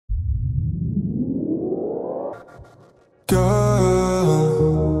Girl,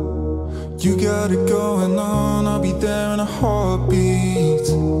 you got it going on, I'll be there in a heartbeat.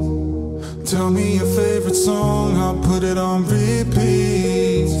 Tell me your favorite song, I'll put it on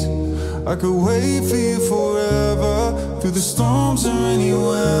repeat. I could wait for you forever, through the storms or any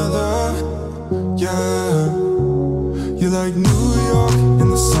weather. Yeah, you're like New York in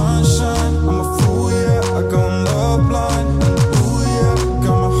the sunshine. I'm a fool, yeah, I go Loveblind. And ooh yeah,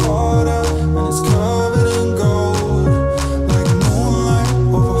 got my heart out and it's covered in gold, like moonlight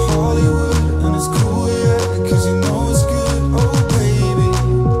over Hollywood. And it's cool, yeah, cause you know it's good. Oh baby,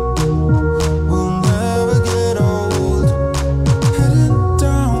 we'll never get old. Heading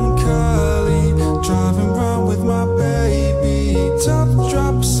down Cali, driving round with my baby. Top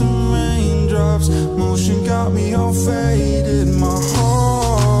drops and raindrops, motion got me all faded. My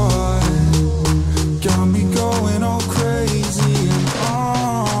heart got me going all crazy, and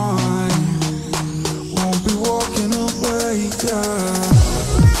I won't be walking away, yeah.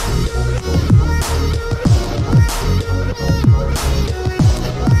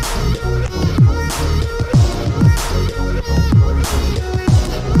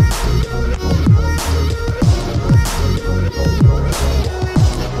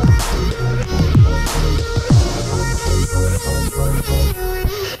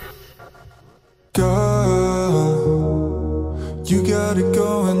 Girl, you got it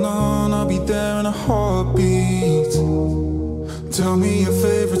going on, I'll be there in a heartbeat. Tell me your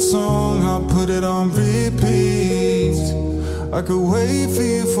favorite song, I'll put it on repeat. I could wait for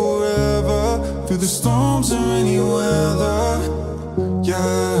you forever, through the storms or any weather.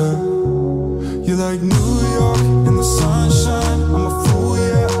 Yeah, you're like New York in the sunshine. I'm a fool,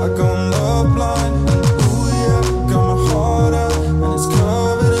 yeah, I go Loveblind. And ooh yeah, got my heart out and it's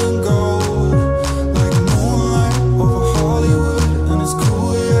covered in gold, like moonlight over Hollywood. And it's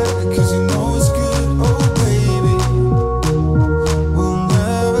cool, yeah, cause you know it's good. Oh baby, we'll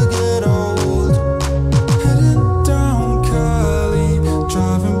never get old. Heading down Cali,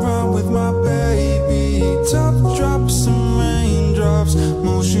 driving round with my baby. Top drops and raindrops,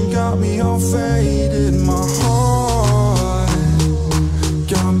 motion got me all faded. My heart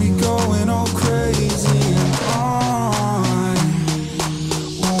got me going all crazy, and I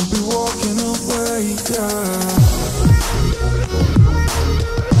won't be walking away, yeah.